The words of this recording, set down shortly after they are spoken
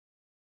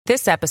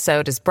This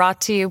episode is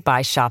brought to you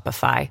by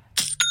Shopify.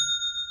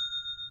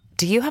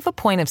 Do you have a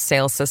point of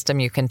sale system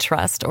you can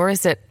trust, or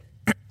is it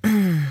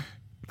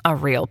a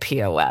real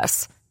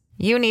POS?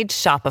 You need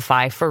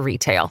Shopify for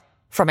retail.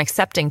 From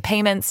accepting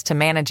payments to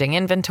managing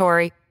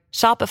inventory,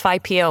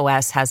 Shopify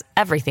POS has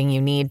everything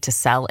you need to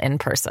sell in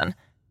person.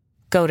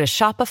 Go to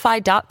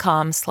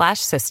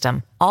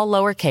shopify.com/system, all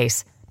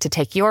lowercase, to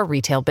take your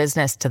retail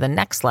business to the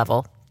next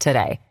level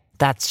today.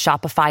 That's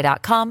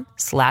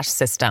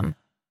shopify.com/system.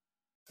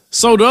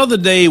 So the other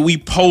day we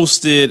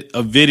posted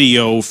a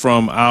video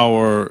from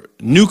our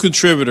new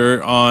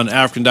contributor on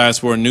African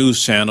Diaspora News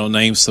Channel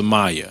named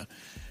Samaya.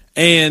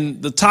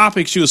 And the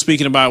topic she was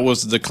speaking about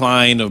was the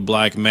decline of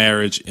black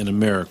marriage in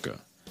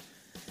America.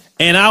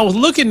 And I was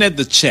looking at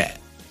the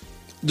chat,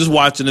 just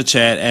watching the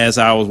chat as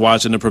I was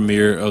watching the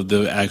premiere of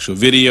the actual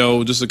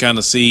video, just to kind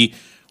of see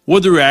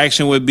what the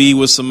reaction would be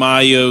with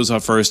Samaya. It was her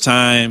first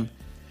time.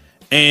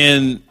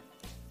 And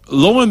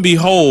lo and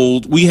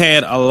behold, we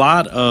had a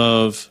lot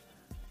of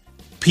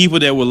people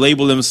that would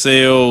label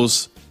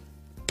themselves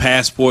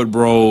passport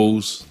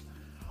bros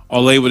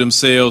or label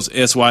themselves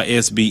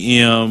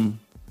SYSBM,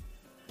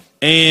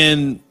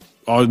 and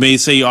or may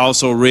say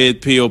also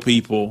red pill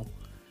people.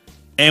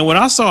 And what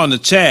I saw in the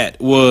chat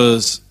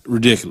was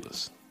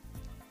ridiculous.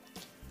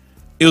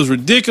 It was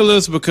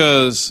ridiculous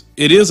because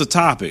it is a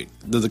topic,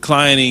 the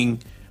declining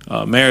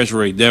marriage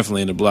rate,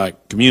 definitely in the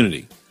black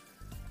community.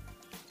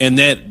 And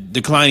that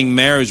declining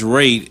marriage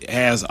rate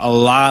has a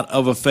lot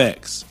of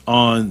effects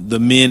on the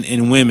men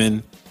and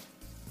women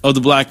of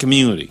the black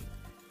community.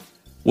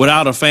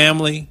 Without a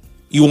family,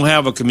 you won't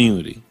have a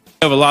community. You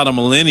have a lot of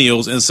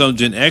millennials and some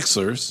Gen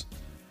Xers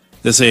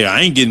that say,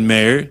 I ain't getting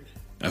married.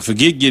 I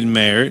forget getting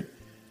married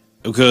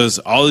because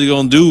all you're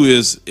going to do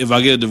is, if I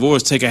get a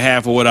divorce, take a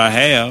half of what I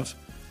have.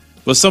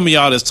 But some of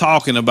y'all that's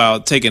talking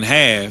about taking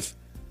half,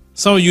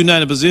 some of you not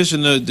in a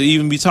position to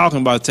even be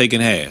talking about taking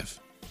half.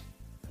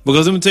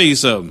 Because let me tell you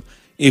something.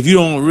 If you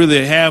don't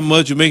really have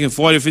much, you're making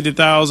 40,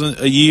 50,000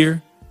 a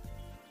year.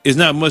 It's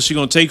not much she's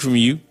going to take from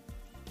you.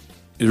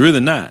 It's really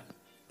not.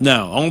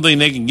 Now, the only thing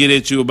they can get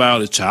at you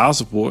about is child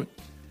support.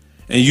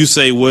 And you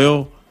say,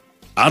 well,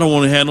 I don't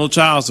want to have no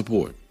child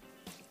support.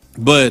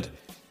 But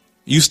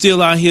you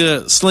still out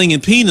here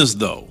slinging penis,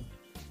 though.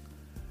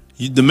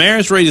 The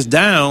marriage rate is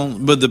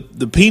down, but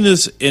the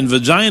penis and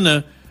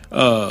vagina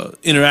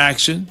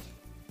interaction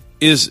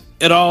is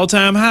at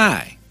all-time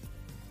high.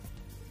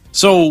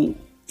 So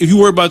if you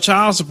worry about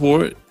child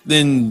support,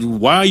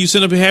 then why are you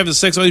sitting up here having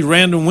sex with these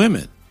random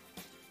women?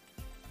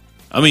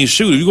 I mean,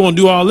 shoot, if you're going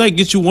to do all that,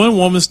 get you one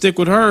woman, stick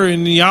with her,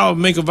 and y'all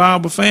make a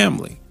viable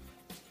family.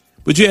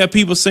 But you have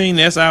people saying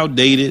that's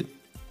outdated.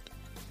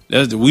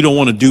 We don't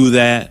want to do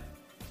that.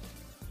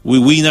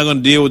 We not going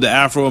to deal with the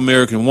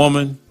Afro-American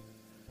woman.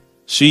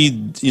 She's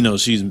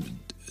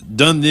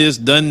done this,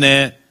 done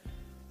that.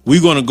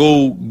 We're going to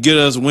go get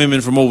us women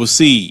from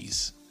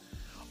overseas.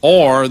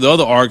 Or the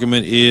other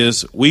argument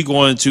is we're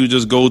going to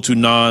just go to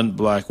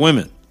non-black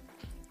women.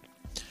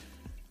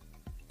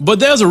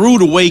 But there's a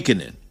rude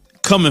awakening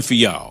coming for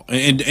y'all.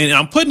 And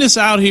I'm putting this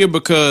out here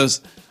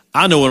because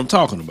I know what I'm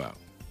talking about.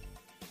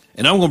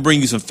 And I'm going to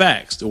bring you some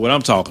facts to what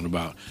I'm talking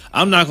about.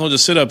 I'm not going to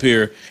just sit up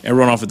here and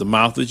run off at the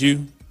mouth at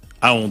you.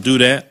 I won't do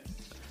that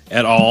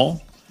at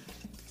all.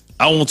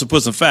 I want to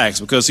put some facts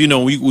because,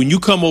 when you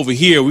come over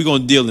here, we're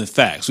going to deal in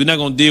facts. We're not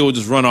going to deal with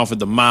just run off at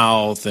the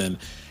mouth and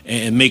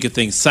making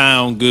things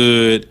sound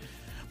good.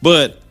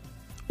 But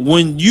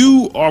when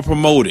you are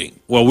promoting,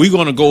 well, we're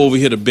going to go over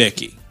here to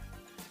Becky.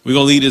 We're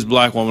going to leave this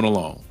black woman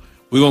alone.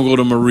 We're going to go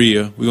to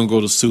Maria. We're going to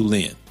go to Sue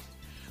Lynn.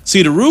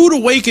 See, the rude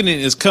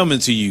awakening is coming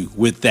to you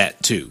with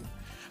that, too,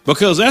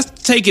 because let's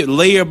take it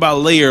layer by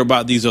layer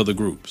about these other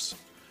groups.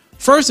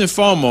 First and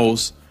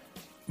foremost,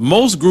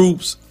 most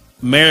groups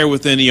marry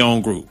within their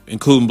own group,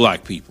 including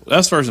black people.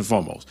 That's first and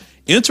foremost.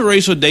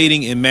 Interracial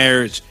dating and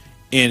marriage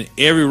in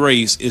every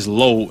race is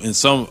low. In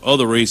some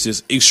other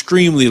races,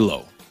 extremely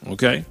low.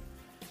 OK,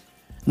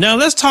 now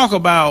let's talk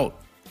about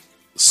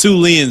Sue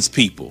Lynn's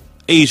people,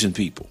 Asian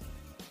people.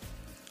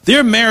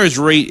 Their marriage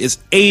rate is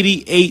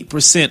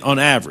 88% on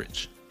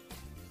average.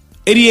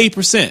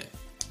 88%.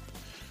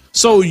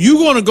 So you're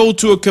going to go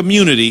to a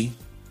community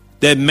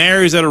that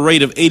marries at a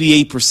rate of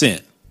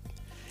 88%.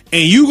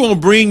 And you're going to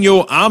bring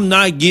I'm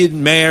not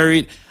getting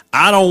married.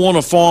 I don't want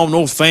to form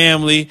no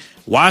family.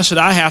 Why should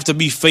I have to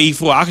be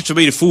faithful? I can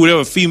be the food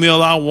whatever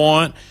female I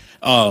want.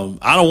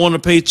 I don't want to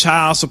pay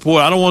child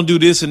support. I don't want to do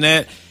this and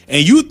that.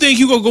 And you think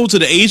you're going to go to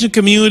the Asian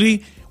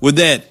community with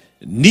that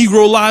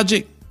Negro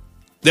logic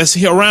that's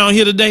around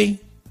here today?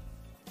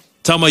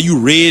 Talking about you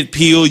red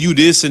pill, you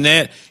this and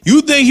that. You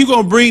think you're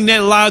going to bring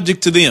that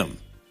logic to them?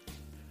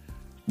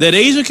 That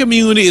Asian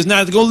community is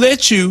not going to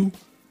let you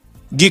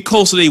get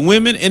close to their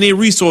women and their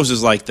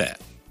resources like that.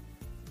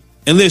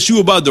 Unless you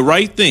about the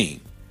right thing.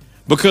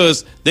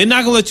 Because they're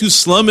not going to let you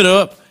slum it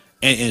up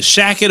and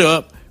shack it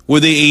up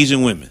with their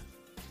Asian women.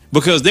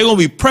 Because they're going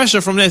to be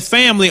pressure from that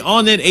family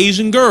on that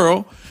Asian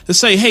girl to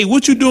say, hey,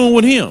 what you doing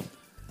with him?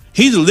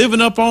 He's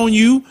living up on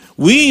you.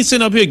 We ain't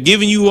sitting up here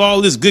giving you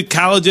all this good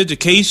college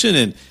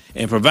education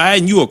and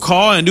providing you a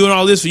car and doing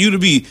all this for you to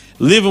be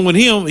living with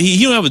him.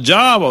 He don't have a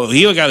job, or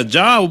he got a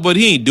job, but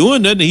he ain't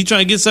doing nothing. He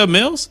trying to get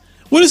something else.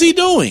 What is he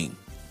doing?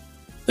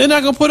 They're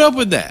not going to put up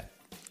with that.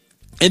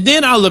 And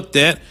then I looked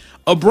at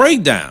a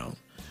breakdown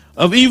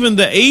of even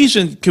the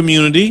Asian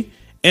community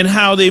and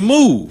how they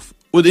move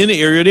within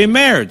the area of their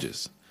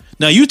marriages.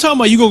 Now, you talking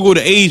about you going to go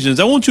to Asians.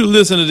 I want you to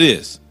listen to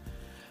this.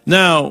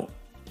 Now,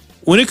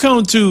 when it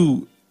comes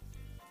to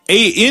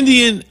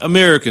Indian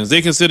Americans,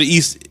 they consider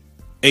East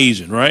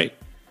Asian, right?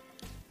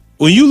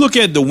 When you look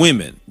at the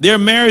women, their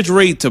marriage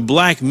rate to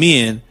black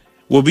men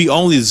will be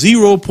only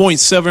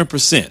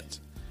 0.7%.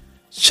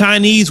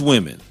 Chinese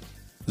women,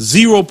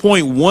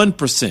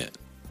 0.1%.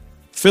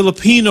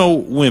 Filipino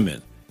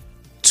women,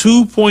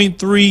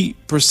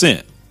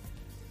 2.3%.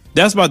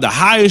 That's about the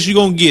highest you're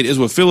going to get is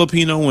with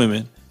Filipino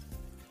women.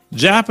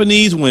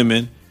 Japanese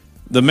women,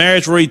 the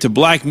marriage rate to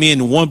black men,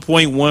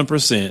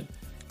 1.1%.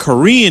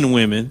 Korean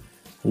women,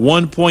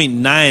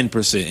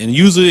 1.9%. And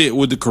usually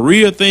with the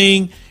Korea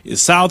thing,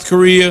 is South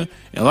Korea,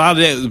 and a lot of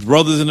that is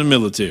brothers in the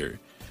military.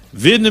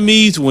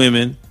 Vietnamese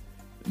women,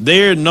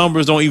 their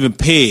numbers don't even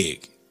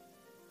peg.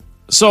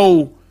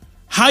 So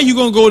how you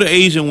going to go to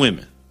Asian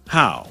women?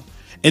 How?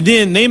 And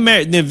then they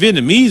married, then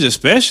Vietnamese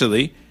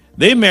especially,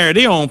 they marry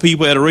their own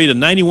people at a rate of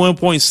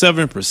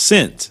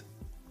 91.7%.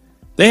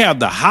 They have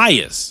the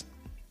highest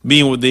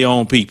being with their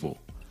own people.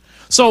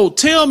 So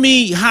tell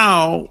me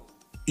how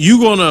you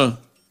going to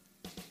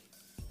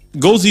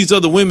go to these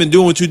other women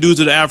doing what you do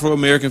to the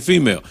Afro-American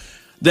female.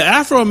 The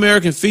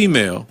Afro-American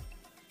female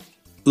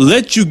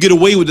let you get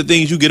away with the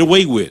things you get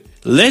away with.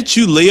 Let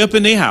you lay up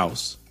in their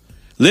house.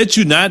 Let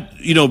you not,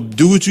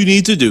 do what you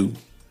need to do.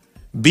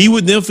 Be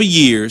with them for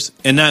years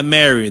and not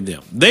marrying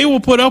them. They will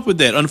put up with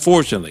that,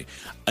 unfortunately.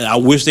 I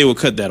wish they would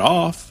cut that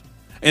off.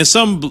 And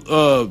some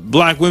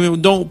black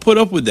women don't put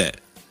up with that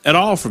at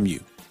all from you.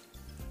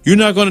 You're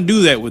not going to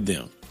do that with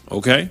them,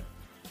 okay?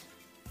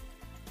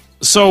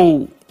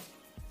 So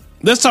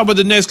let's talk about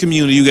the next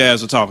community you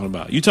guys are talking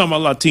about. You're talking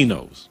about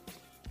Latinos.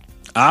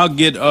 I'll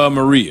get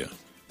Maria.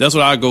 That's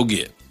what I'll go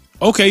get.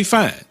 Okay,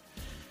 fine.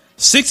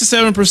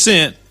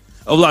 67%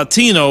 of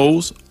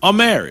Latinos are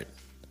married.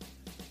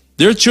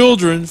 Their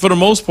children, for the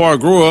most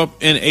part, grow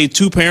up in a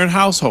two-parent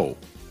household.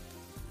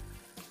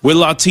 With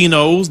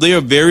Latinos, they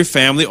are very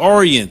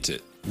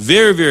family-oriented.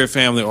 Very, very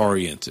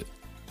family-oriented.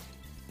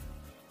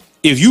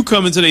 If you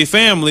come into their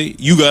family,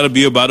 you got to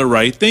be about the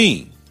right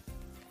thing.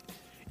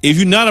 If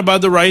you're not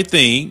about the right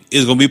thing,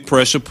 it's going to be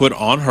pressure put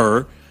on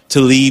her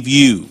to leave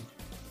you.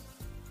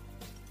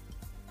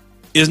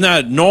 It's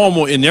not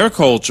normal in their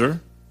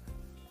culture.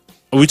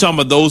 We're talking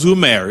about those who are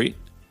married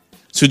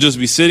to just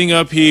be sitting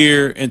up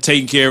here and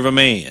taking care of a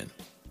man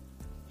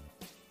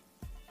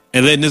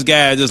and letting this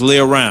guy just lay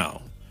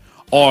around,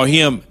 or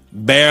him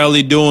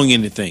barely doing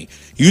anything.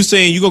 You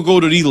saying you're going to go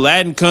to these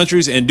Latin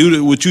countries and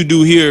do what you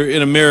do here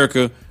in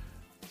America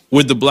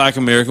with the black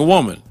American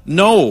woman?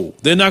 No,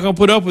 they're not going to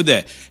put up with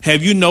that.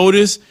 Have you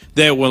noticed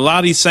that when a lot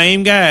of these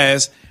same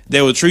guys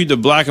that would treat the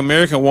black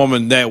American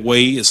woman that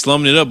way,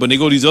 slumming it up, but they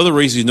go to these other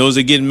races, you notice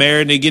they're getting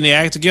married and they're getting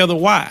their act together?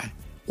 Why?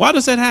 Why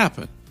does that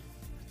happen?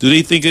 Do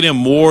they think of them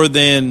more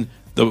than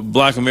the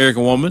black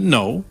American woman?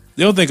 No,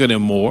 they don't think of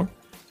them more.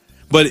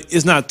 But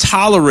it's not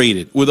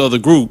tolerated with other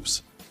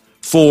groups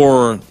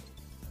for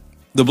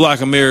the black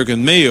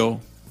American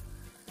male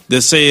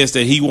that says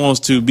that he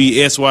wants to be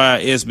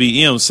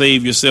SYSBM,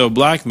 save yourself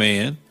black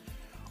man,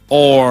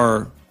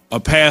 or a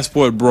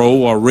passport bro,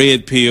 or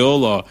red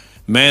pill, or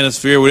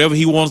manosphere, whatever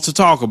he wants to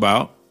talk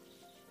about.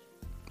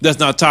 That's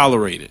not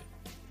tolerated.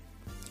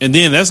 And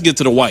then let's get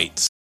to the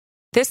whites.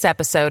 This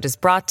episode is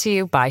brought to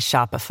you by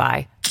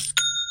Shopify.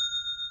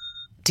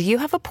 Do you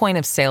have a point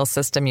of sale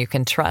system you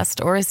can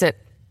trust, or is it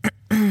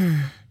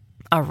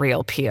a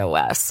real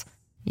POS?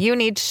 You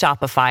need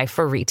Shopify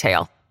for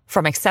retail.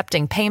 From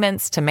accepting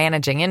payments to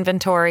managing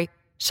inventory,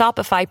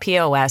 Shopify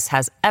POS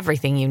has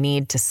everything you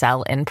need to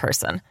sell in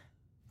person.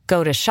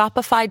 Go to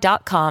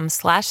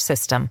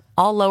shopify.com/system,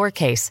 all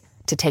lowercase,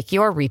 to take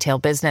your retail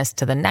business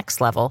to the next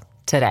level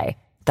today.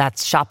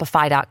 That's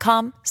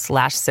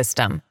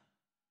shopify.com/system.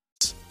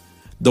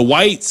 The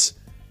whites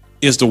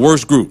is the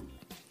worst group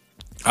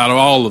out of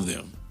all of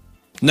them.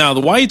 Now,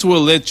 the whites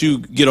will let you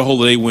get a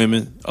hold of their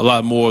women a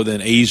lot more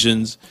than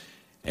Asians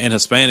and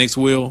Hispanics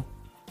will,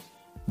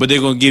 but they're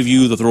going to give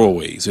you the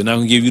throwaways. They're not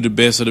going to give you the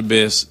best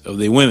of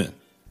their women.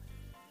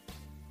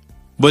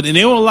 But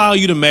they won't allow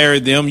you to marry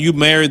them. You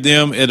married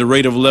them at a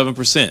rate of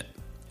 11%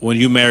 when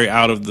you marry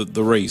out of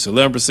the race.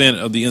 11%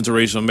 of the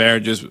interracial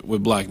marriages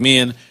with black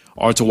men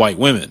are to white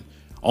women.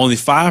 Only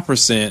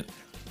 5%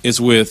 is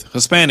with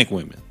Hispanic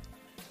women.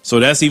 So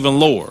that's even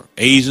lower.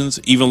 Asians,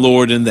 even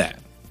lower than that.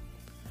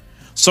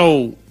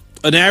 So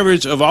an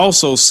average of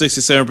also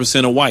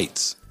 67% of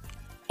whites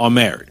are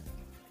married.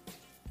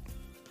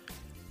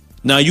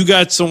 Now, you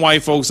got some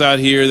white folks out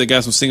here that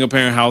got some single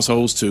parent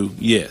households too.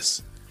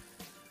 Yes.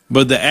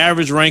 But the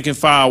average rank and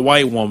file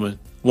white woman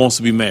wants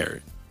to be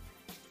married.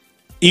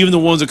 Even the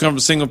ones that come from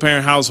single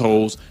parent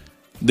households,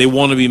 they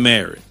want to be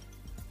married.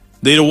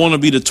 They don't want to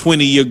be the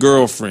 20-year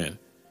girlfriend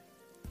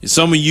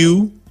Some of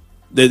you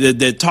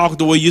that talk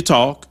the way you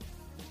talk,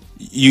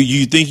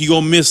 you think you're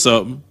going to miss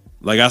something.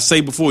 Like I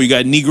say before, you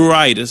got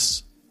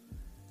Negroitis.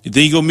 You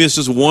think you're going to miss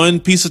just one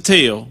piece of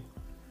tail.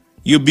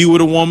 You'll be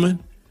with a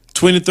woman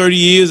 20, 30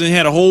 years and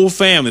had a whole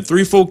family,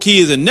 3, 4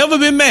 kids and never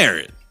been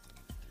married.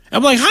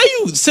 I'm like, how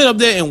you sit up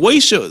there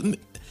and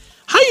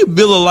how you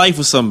build a life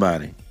with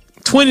somebody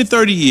 20,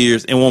 30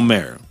 years and won't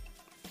marry them?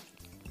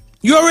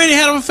 You already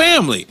had a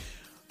family.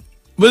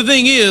 But the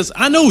thing is,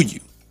 I know you.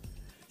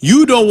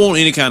 You don't want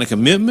any kind of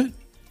commitment.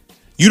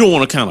 You don't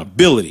want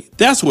accountability.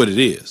 That's what it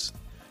is.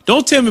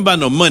 Don't tell me about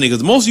no money,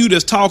 because most of you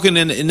that's talking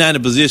and not in a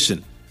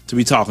position to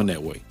be talking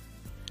that way.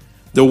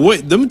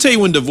 Let me tell you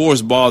when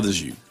divorce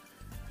bothers you.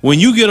 When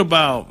you get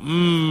about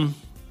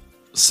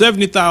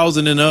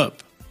 $70,000 and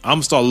up, I'm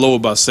gonna start low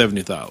about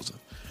 $70,000.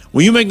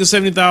 When you make the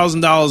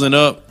 $70,000 and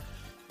up,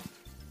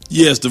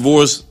 yes,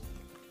 divorce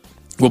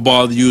will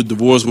bother you.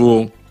 Divorce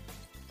will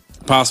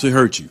possibly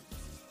hurt you.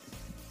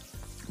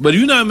 But if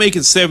you're not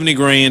making 70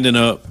 grand and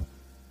up,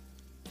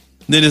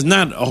 then it's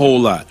not a whole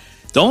lot.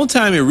 The only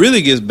time it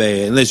really gets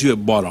bad, unless you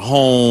have bought a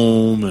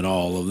home and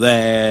all of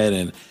that,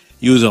 and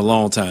you was in a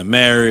long time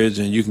marriage,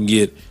 and you can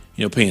get,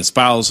 paying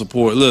spousal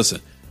support. Listen,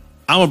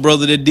 I'm a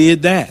brother that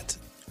did that.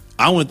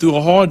 I went through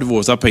a hard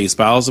divorce. I paid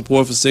spousal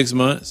support for 6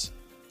 months,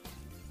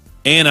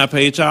 and I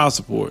paid child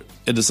support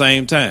at the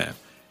same time.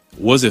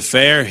 Was it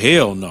fair?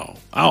 Hell no.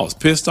 I was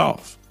pissed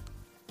off.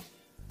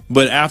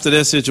 But after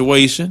that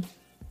situation,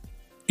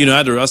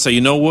 I say,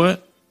 you know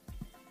what?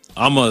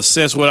 I'm going to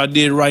assess what I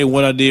did right and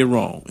what I did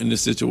wrong in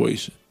this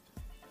situation.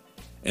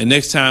 And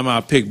next time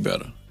I'll pick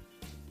better.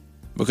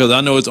 Because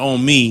I know it's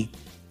on me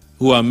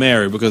who I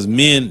marry, because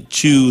men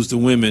choose the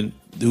women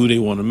who they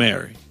want to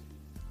marry.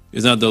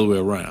 It's not the other way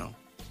around.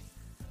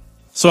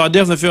 So I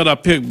definitely felt I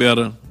picked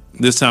better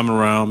this time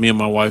around. Me and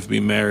my wife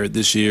be married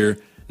this year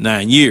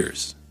 9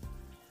 years.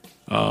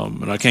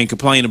 And I can't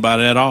complain about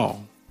it at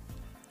all.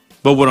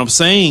 But what I'm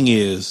saying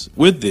is,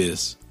 with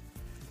this,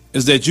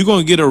 is that you're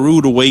going to get a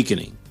rude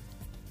awakening.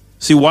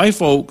 See, white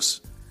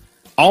folks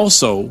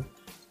also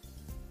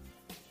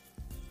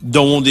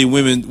don't want the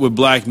women with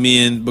black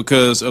men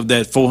because of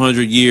that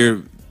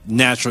 400-year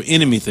natural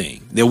enemy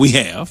thing that we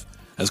have.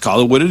 Let's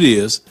call it what it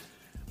is,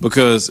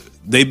 because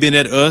they've been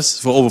at us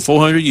for over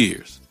 400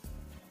 years.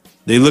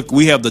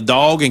 We have the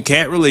dog and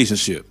cat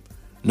relationship.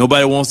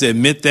 Nobody wants to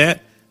admit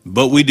that,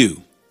 but we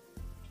do.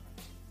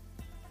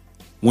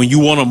 When you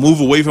want to move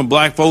away from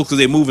black folks because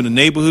they move in the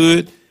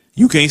neighborhood,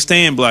 you can't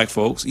stand black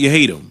folks. You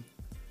hate them.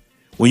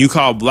 When you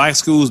call black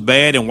schools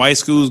bad and white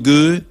schools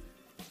good,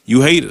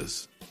 you hate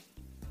us.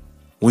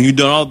 When you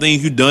done all the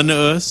things you done to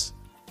us,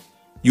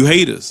 you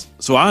hate us.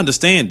 So I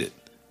understand it.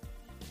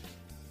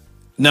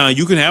 Now,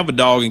 you can have a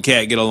dog and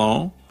cat get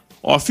along,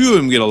 or a few of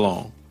them get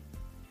along,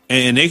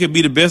 and they could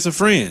be the best of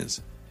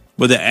friends.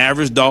 But the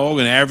average dog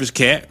and average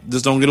cat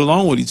just don't get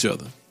along with each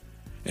other.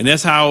 And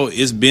that's how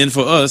it's been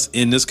for us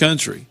in this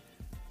country.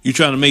 You're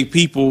trying to make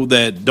people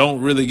that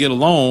don't really get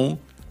along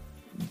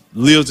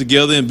live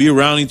together and be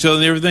around each other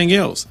and everything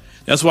else.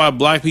 That's why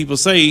black people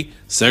say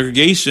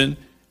segregation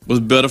was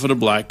better for the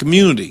black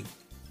community.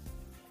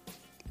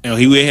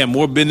 We had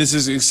more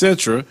businesses,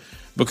 etc.,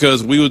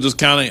 because we were just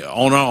kind of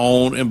on our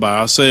own and by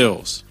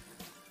ourselves.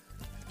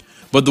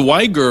 But the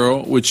white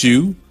girl with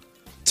you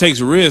takes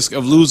risk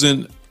of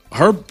losing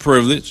her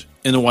privilege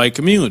in the white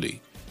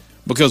community,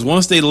 because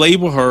once they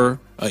label her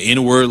an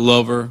N-word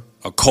lover,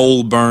 a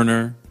coal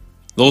burner,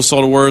 those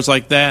sort of words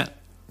like that,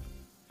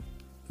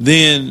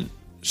 then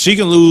she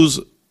can lose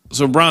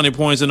some brownie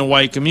points in the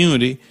white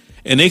community,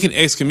 and they can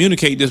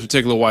excommunicate this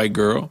particular white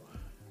girl,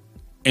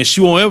 and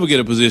she won't ever get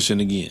a position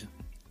again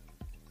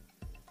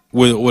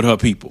with her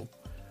people.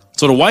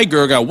 So the white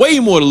girl got way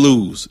more to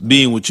lose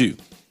being with you.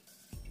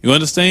 You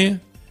understand?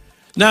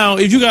 Now,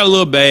 if you got a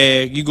little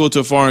bag, you go to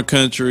a foreign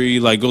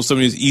country, like go some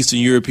of these Eastern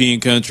European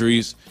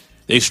countries,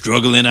 they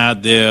struggling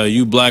out there.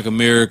 You black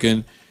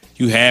American,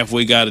 you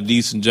halfway got a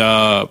decent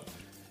job.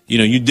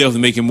 You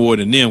definitely making more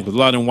than them, because a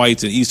lot of them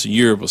whites in Eastern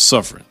Europe are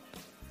suffering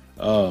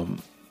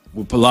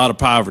with a lot of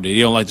poverty.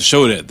 They don't like to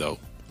show that, though.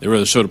 They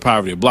rather show the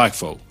poverty of black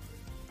folk.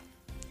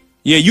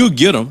 Yeah, you'll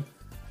get them,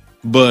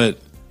 but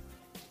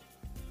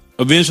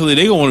eventually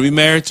they gonna want to be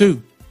married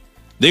too.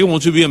 They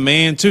want you to be a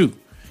man too.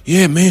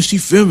 Yeah, man, she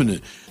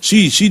feminine.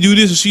 She do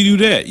this and she do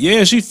that.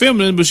 Yeah, she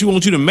feminine, but she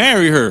wants you to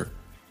marry her,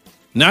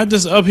 not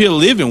just up here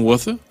living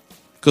with her,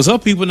 because her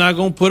people not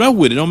gonna put up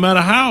with it, no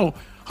matter how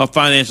her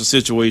financial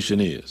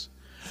situation is.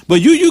 But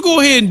you go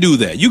ahead and do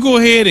that. You go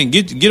ahead and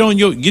get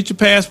your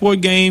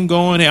passport game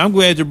going. Hey, I'm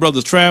glad your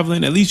brother's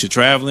traveling. At least you're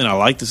traveling. I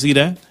like to see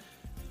that.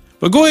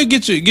 But go ahead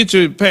and get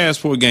your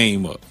passport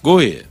game up. Go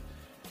ahead.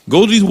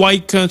 Go to these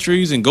white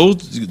countries and go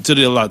to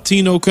the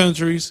Latino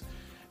countries.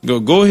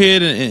 Go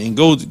ahead and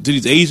go to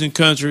these Asian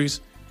countries,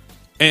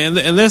 and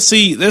let's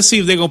see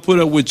if they're gonna put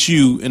up with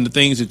you and the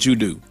things that you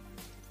do.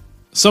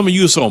 Some of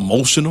you are so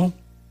emotional.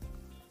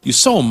 You're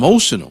so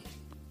emotional.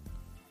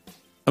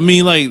 I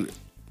mean, like,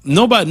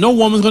 no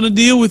woman's going to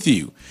deal with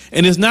you.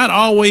 And it's not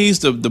always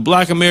the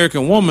black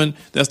American woman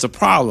that's the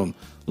problem.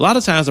 A A lot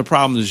of times the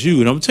problem is you.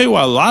 And I'm going to tell you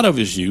why a lot of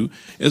it's you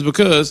is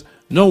because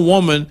no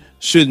woman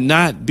should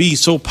not be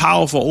so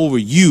powerful over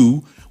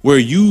you where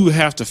you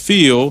have to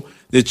feel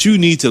that you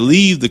need to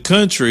leave the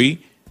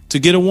country to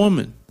get a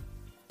woman.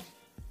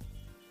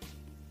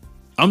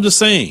 I'm just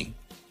saying.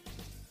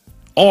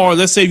 Or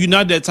let's say you're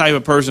not that type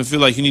of person,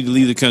 feel like you need to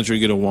leave the country to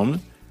get a woman.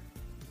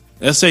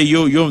 Let's say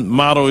your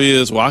motto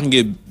is, well, I can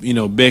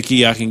get,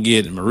 Becky, I can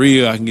get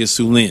Maria, I can get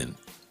Sue Lynn.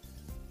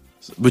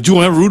 But you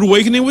won't have a rude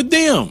awakening with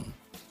them.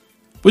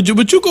 But you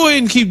go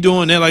ahead and keep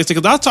doing that. Like I said,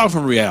 because I talk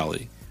from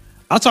reality.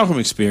 I talk from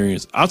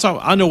experience.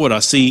 I know what I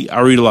see.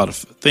 I read a lot of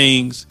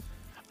things.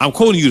 I'm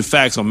quoting you the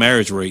facts on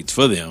marriage rates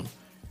for them.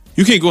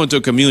 You can't go into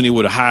a community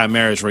with a high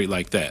marriage rate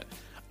like that.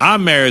 Our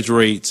marriage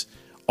rates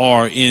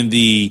are in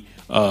the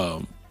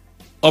upper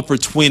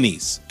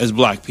 20s as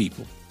black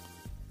people.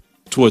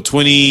 Toward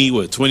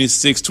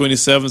 26,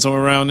 27,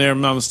 somewhere around there, if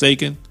I'm not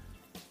mistaken.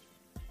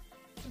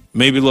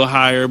 Maybe a little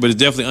higher, but it's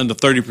definitely under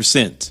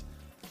 30%.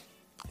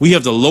 We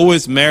have the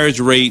lowest marriage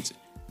rate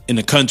in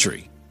the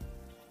country.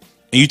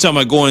 And you're talking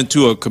about going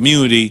to a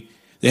community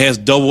that has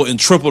double and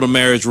triple the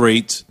marriage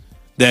rates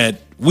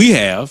that we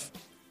have.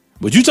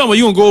 But you're talking about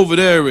you're going to go over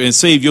there and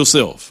save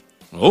yourself.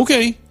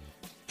 Okay.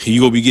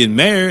 You're going to be getting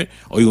married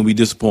or you're going to be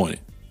disappointed.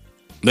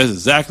 That's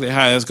exactly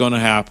how that's going to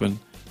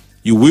happen.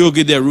 You will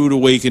get that rude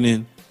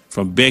awakening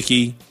from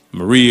Becky,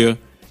 Maria,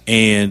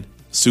 and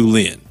Sue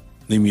Lynn.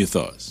 Leave me your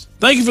thoughts.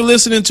 Thank you for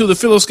listening to the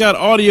Philip Scott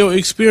audio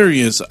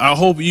experience. I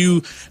hope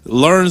you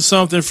learned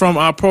something from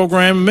our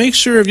program. Make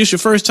sure if it's your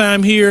first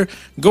time here,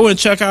 go and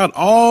check out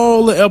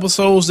all the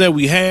episodes that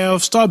we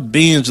have. Start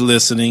binge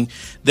listening.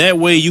 That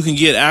way you can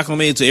get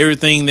acclimated to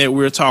everything that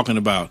we're talking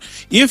about.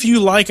 If you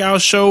like our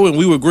show, and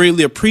we would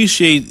greatly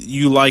appreciate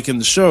you liking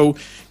the show,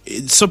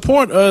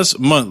 support us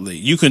monthly.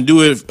 You can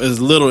do it as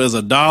little as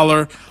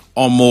 $1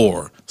 or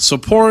more.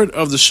 Support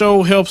of the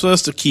show helps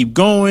us to keep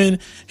going,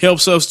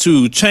 helps us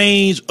to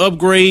change,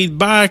 upgrade,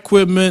 buy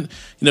equipment.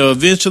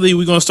 Eventually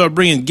we're going to start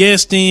bringing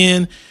guests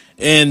in,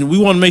 and we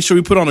want to make sure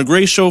we put on a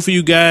great show for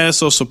you guys.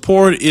 So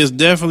support is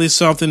definitely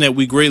something that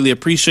we greatly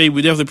appreciate.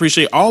 We definitely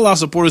appreciate all our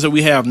supporters that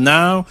we have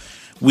now.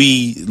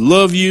 We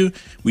love you.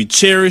 We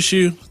cherish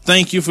you.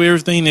 Thank you for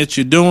everything that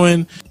you're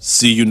doing.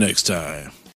 See you next time.